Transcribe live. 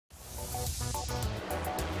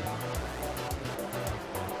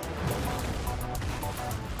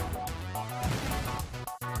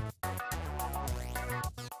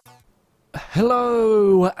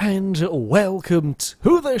Hello and welcome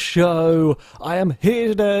to the show. I am here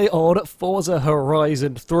today on Forza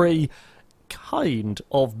Horizon 3, kind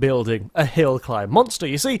of building a hill climb monster.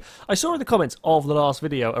 You see, I saw in the comments of the last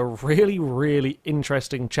video a really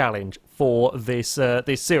interesting challenge for this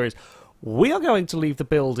series. We are going to leave the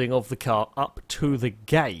building of the car up to the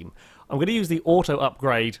game. I'm going to use the auto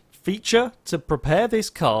upgrade feature to prepare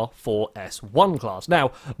this car for S1 class.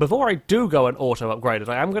 Now, before I do go and auto upgrade it,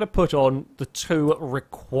 I am going to put on the two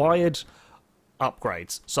required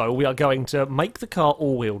upgrades. So we are going to make the car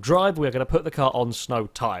all-wheel drive. We are going to put the car on snow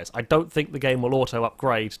tyres. I don't think the game will auto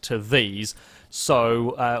upgrade to these,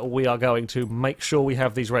 so we are going to make sure we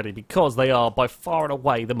have these ready because they are by far and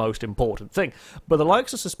away the most important thing. But the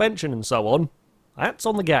likes of suspension and so on, that's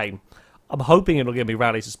on the game. I'm hoping it'll give me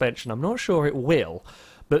rally suspension. I'm not sure it will.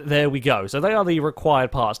 But there we go. So they are the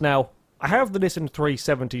required parts. Now, I have the Nissan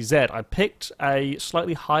 370Z. I picked a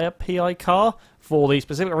slightly higher PI car for the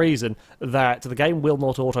specific reason that the game will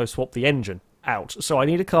not auto-swap the engine out. So I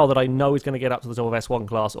need a car that I know is going to get up to the top of S1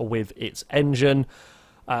 class with its engine.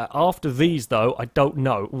 After these, though, I don't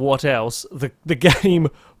know what else the game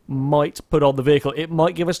might put on the vehicle. It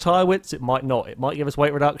might give us tyre widths, it might not. It might give us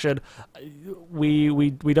weight reduction.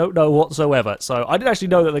 We don't know whatsoever. So I didn't actually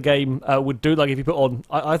know that the game would do, like, if you put on...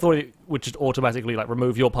 I thought it would just automatically, like,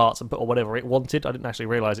 remove your parts and put on whatever it wanted. I didn't actually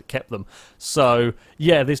realise it kept them. So,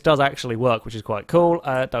 yeah, this does actually work, which is quite cool.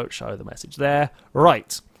 Don't show the message there.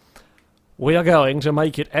 Right. We are going to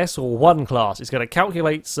make it S1 class. It's going to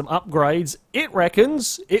calculate some upgrades. It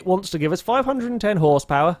reckons it wants to give us 510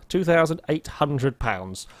 horsepower, 2,800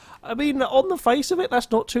 pounds. I mean, on the face of it, that's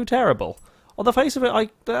not too terrible. On the face of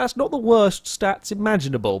it, that's not the worst stats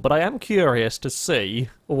imaginable, but I am curious to see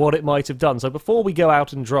what it might have done. So before we go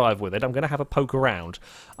out and drive with it, I'm going to have a poke around.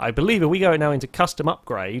 I believe if we go now into custom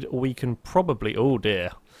upgrade, we can probably... Oh,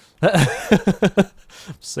 dear.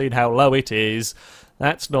 Seen how low it is.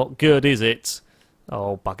 That's not good, is it?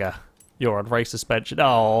 Oh, bugger. You're on race suspension.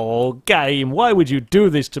 Oh, game, why would you do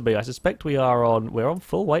this to me? I suspect we're on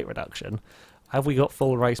full weight reduction. Have we got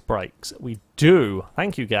full race brakes? We do.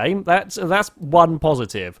 Thank you, game. That's one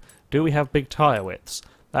positive. Do we have big tyre widths?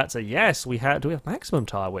 That's a yes. Do we have maximum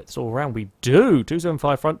tyre widths all around? We do.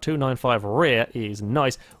 275 front, 295 rear is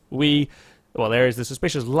nice. Well, there is the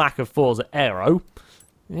suspicious lack of Forza aero,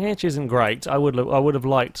 which isn't great. I would have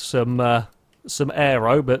liked some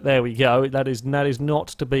aero, but there we go. That is not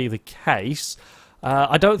to be the case.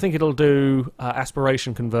 I don't think it'll do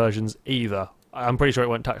aspiration conversions either. I'm pretty sure it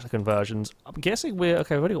won't touch the conversions. I'm guessing we've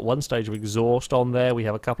already got one stage of exhaust on there. We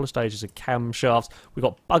have a couple of stages of camshafts. We've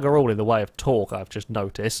got bugger all in the way of torque, I've just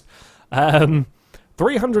noticed.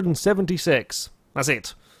 376. That's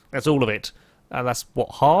it. That's all of it. That's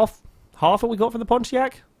what, half what we got from the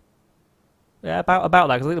Pontiac? Yeah, about that,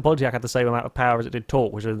 because I think the Pontiac had the same amount of power as it did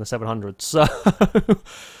torque, which was in the 700s. So,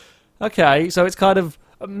 okay, so it's kind of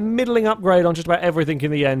a middling upgrade on just about everything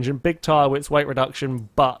in the engine. Big tyre widths, weight reduction,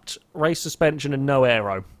 but race suspension and no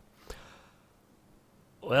aero.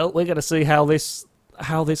 Well, we're going to see how this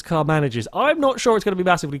car manages. I'm not sure it's going to be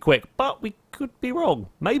massively quick, but we could be wrong.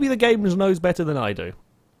 Maybe the game knows better than I do.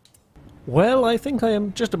 Well, I think I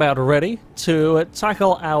am just about ready to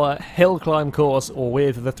tackle our hill climb course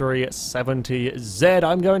with the 370Z.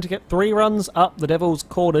 I'm going to get 3 runs up the Devil's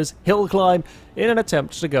Corners hill climb in an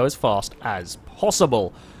attempt to go as fast as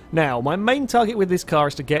possible. Now, my main target with this car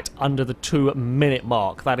is to get under the 2-minute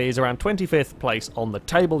mark. That is around 25th place on the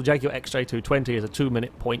table. The Jaguar XJ220 is a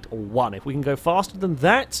 2-minute .1. If we can go faster than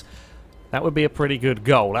that, that would be a pretty good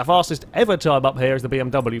goal. Our fastest ever time up here is the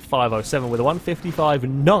BMW 507 with a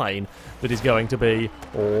 155.9 that is going to be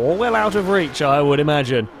well out of reach, I would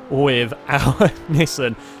imagine, with our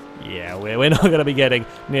Nissan. Yeah, we're not going to be getting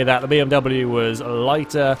near that. The BMW was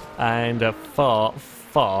lighter and far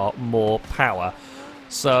more power.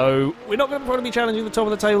 So we're not going to probably be challenging the top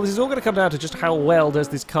of the table. This is all going to come down to just how well does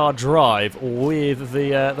this car drive with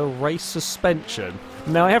the race suspension.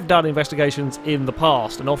 Now, I have done investigations in the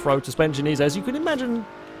past, and off-road suspension is, as you can imagine,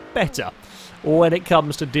 better when it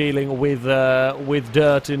comes to dealing with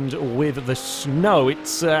dirt and with the snow.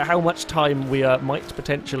 It's how much time we might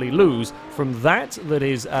potentially lose from that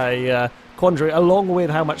is a quandary, along with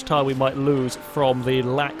how much time we might lose from the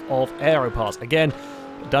lack of aero parts. Again,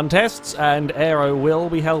 done tests, and aero will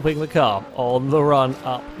be helping the car on the run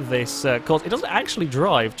up this course. It doesn't actually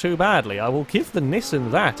drive too badly. I will give the Nissan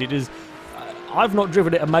that. It is... I've not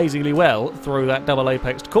driven it amazingly well through that double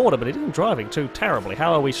apexed corner, but it isn't driving too terribly.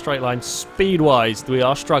 How are we straight line speed-wise? We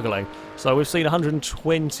are struggling. So we've seen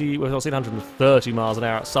 120, we've seen 130 miles an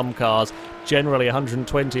hour at some cars. Generally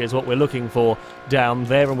 120 is what we're looking for down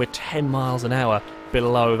there, and we're 10 miles an hour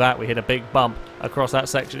below that. We hit a big bump across that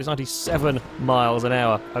section. It's 97 miles an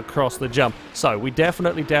hour across the jump. So we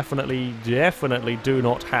definitely do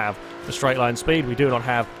not have the straight line speed. We do not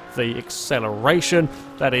have the acceleration.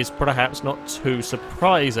 That is perhaps not too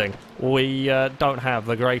surprising. We don't have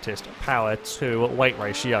the greatest power to weight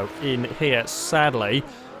ratio in here, sadly.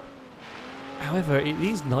 However, it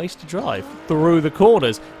is nice to drive through the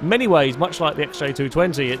corners. In many ways, much like the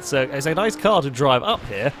XJ220, it's a nice car to drive up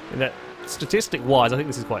here. In that, statistic-wise, I think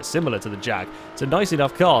this is quite similar to the Jag. It's a nice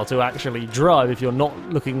enough car to actually drive if you're not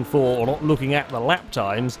looking for or not looking at the lap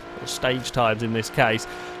times, or stage times in this case.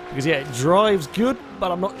 Because, yeah, it drives good,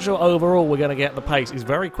 but I'm not sure overall we're going to get the pace. It's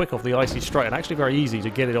very quick off the icy straight, and actually very easy to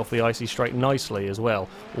get it off the icy straight nicely as well,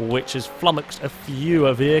 which has flummoxed a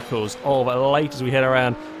few vehicles of late as we head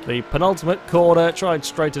around the penultimate corner, try and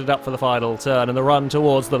straighten it up for the final turn, and the run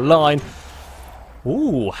towards the line.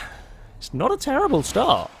 Ooh, it's not a terrible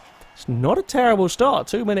start. It's not a terrible start.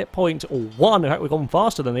 2-minute point 1. In fact, we've gone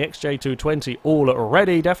faster than the XJ220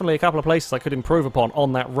 already. Definitely a couple of places I could improve upon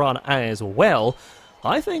on that run as well.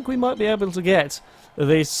 I think we might be able to get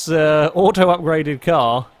this auto-upgraded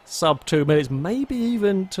car sub 2 minutes, maybe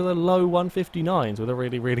even to the low 159s with a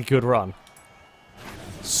really, really good run.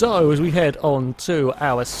 So, as we head on to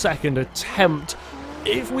our second attempt,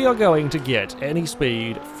 if we are going to get any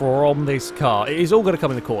speed from this car, it is all going to come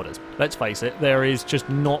in the corners. Let's face it, there is just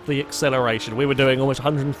not the acceleration. We were doing almost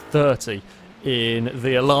 130 in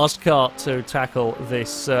the last car to tackle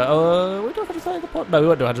this. We do 130 the pot. No, we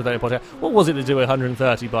won't do 130 the pot. What was it to do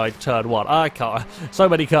 130 by turn 1? I can't. So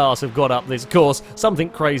many cars have gone up this course.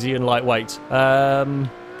 Something crazy and lightweight.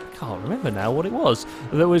 Can't remember now what it was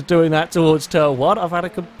that was doing that towards turn 1. I've had a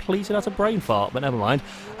complete and utter brain fart, but never mind.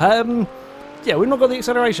 Yeah, we've not got the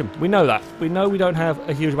acceleration. We know that. We know we don't have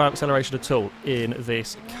a huge amount of acceleration at all in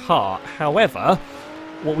this car. However,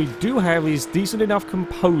 what we do have is decent enough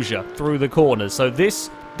composure through the corners. So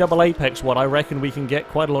this double apex one, I reckon we can get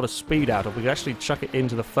quite a lot of speed out of. We can actually chuck it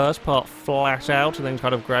into the first part flat out and then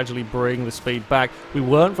kind of gradually bring the speed back. We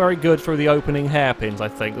weren't very good through the opening hairpins, I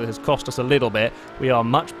think. That has cost us a little bit. We are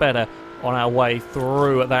much better on our way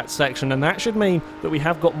through that section, and that should mean that we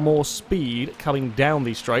have got more speed coming down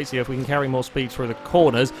these straights. If we can carry more speed through the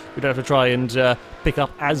corners, we don't have to try and pick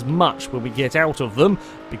up as much when we get out of them,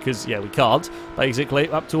 because, yeah, we can't, basically,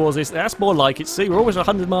 up towards this. That's more like it. See, we're almost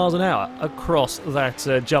 100 miles an hour across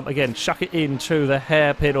that jump. Again, chuck it into the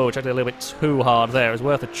hairpin. Oh, chucked it a little bit too hard there. It's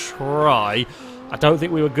worth a try. I don't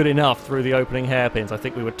think we were good enough through the opening hairpins. I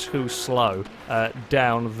think we were too slow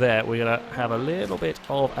down there. We're going to have a little bit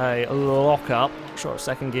of a lock-up. Not sure if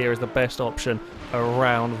second gear is the best option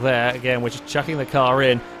around there. Again, we're just chucking the car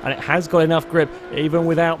in, and it has got enough grip, even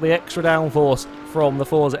without the extra downforce from the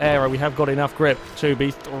Forza Aero. We have got enough grip to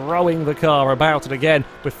be throwing the car about, and again,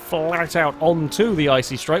 we're flat out onto the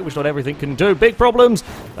icy straight, which not everything can do. Big problems.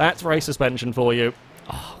 That's race suspension for you.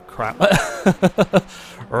 Oh, crap.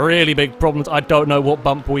 Really big problems. I don't know what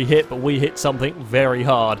bump we hit, but we hit something very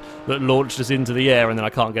hard that launched us into the air, and then I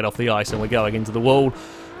can't get off the ice, and we're going into the wall.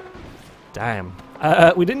 Damn.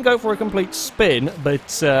 We didn't go for a complete spin,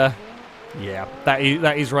 but yeah, that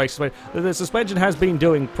is race suspension. The suspension has been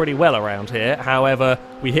doing pretty well around here. However,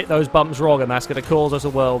 we hit those bumps wrong, and that's going to cause us a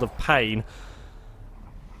world of pain.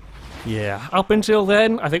 Yeah, up until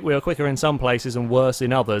then, I think we were quicker in some places and worse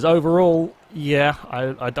in others. Overall, yeah,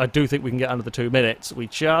 I do think we can get under the 2 minutes. We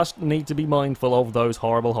just need to be mindful of those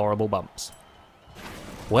horrible, horrible bumps.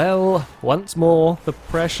 Well, once more, the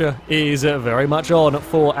pressure is very much on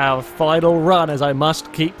for our final run, as I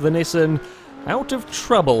must keep the Nissan out of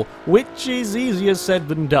trouble, which is easier said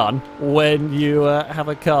than done when you have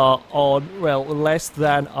a car on, well, less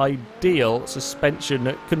than ideal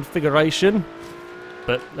suspension configuration.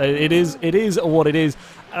 But it is what it is.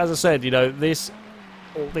 As I said, you know, this,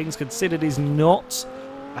 all things considered, is not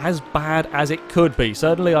as bad as it could be.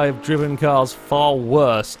 Certainly I have driven cars far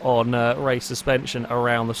worse on race suspension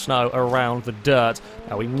around the snow, around the dirt.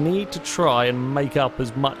 Now we need to try and make up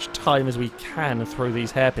as much time as we can through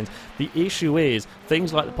these hairpins. The issue is,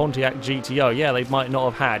 things like the Pontiac GTO, yeah, they might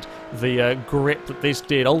not have had the grip that this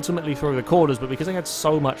did ultimately through the corners, but because they had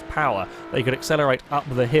so much power, they could accelerate up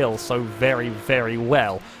the hill so very, very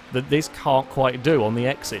well that this can't quite do on the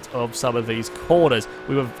exit of some of these corners.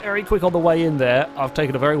 We were very quick on the way in there. I've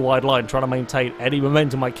taken a very wide line trying to maintain any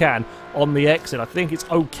momentum I can on the exit. I think it's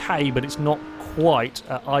okay, but it's not quite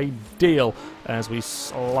ideal as we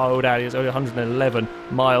slow down. It's only 111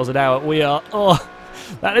 miles an hour. We are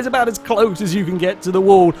That is about as close as you can get to the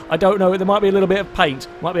wall. I don't know, there might be a little bit of paint,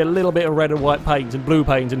 might be a little bit of red and white paint and blue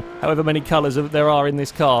paint and however many colours there are in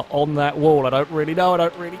this car on that wall. I don't really know, I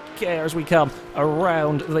don't really care as we come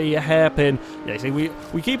around the hairpin. Yeah, see,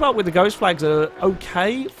 we keep up with the ghost flags are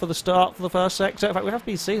okay for the start for the first sector. In fact, we have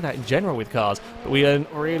been seeing that in general with cars, but we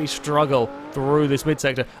really struggle through this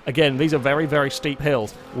mid-sector. Again, these are very, very steep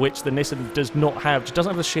hills, which the Nissan does not have, just doesn't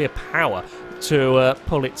have the sheer power to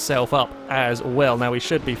pull itself up as well. Now we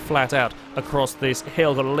should be flat out across this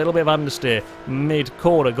hill, got a little bit of understeer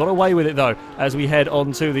mid-corner, got away with it though as we head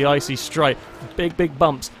onto the icy straight. Big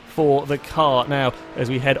bumps for the car now as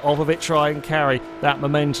we head off of it, try and carry that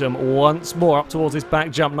momentum once more up towards this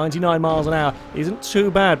back jump. 99 miles an hour isn't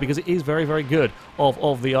too bad because it is very, very good off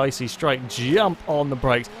of the icy straight. Jump on the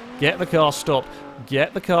brakes, get the car stopped,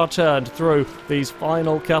 get the car turned through these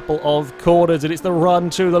final couple of corners, and it's the run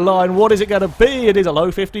to the line. What is it going to be? It is a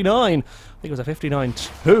low 59. I think it was a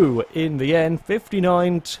 59.2 in the end.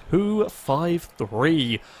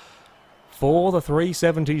 59.253 for the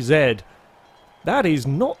 370Z. That is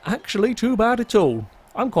not actually too bad at all.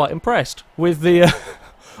 I'm quite impressed with the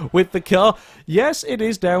with the car. Yes, it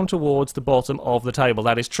is down towards the bottom of the table.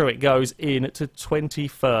 That is true. It goes in to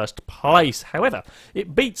 21st place. However,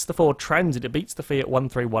 it beats the Ford Transit, it beats the Fiat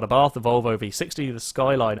 131 Abarth, the Volvo V60, the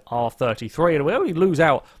Skyline R33, and we only lose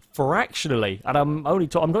out fractionally, and I'm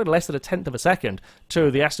doing less than a tenth of a second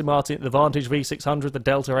to the Aston Martin, the Vantage V600, the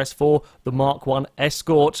Delta S4, the Mark 1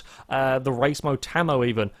 Escort, the Race Mode Tamo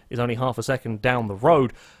even is only half a second down the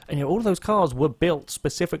road. And you know, all of those cars were built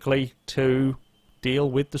specifically to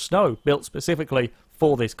deal with the snow, built specifically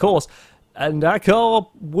for this course, and our car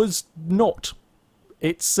was not.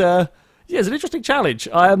 It's yeah, it's an interesting challenge.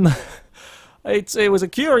 It was a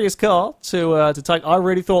curious car to take. I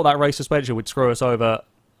really thought that race suspension would screw us over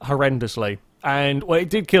horrendously, and well, it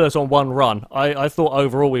did kill us on one run. I thought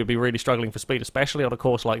overall we would be really struggling for speed, especially on a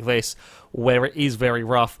course like this where it is very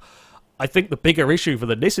rough. I think the bigger issue for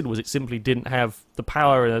the Nissan was it simply didn't have the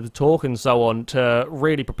power and the torque and so on to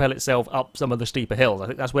really propel itself up some of the steeper hills. I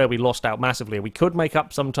think that's where we lost out massively. We could make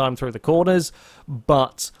up some time through the corners,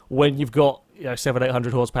 but when you've got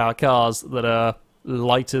 700-800 horsepower cars that are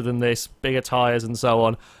lighter than this, bigger tyres and so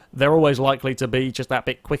on, they're always likely to be just that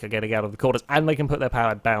bit quicker getting out of the corners, and they can put their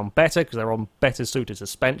power down better because they're on better suited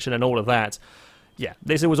suspension and all of that. Yeah,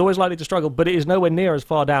 this was always likely to struggle, but it is nowhere near as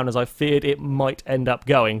far down as I feared it might end up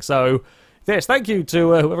going. So, yes, thank you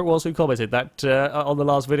to whoever it was who commented that on the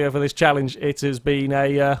last video for this challenge. It has been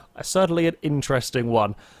certainly an interesting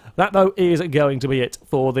one. That, though, is going to be it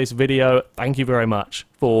for this video. Thank you very much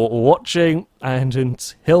for watching, and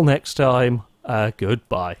until next time,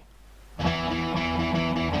 goodbye.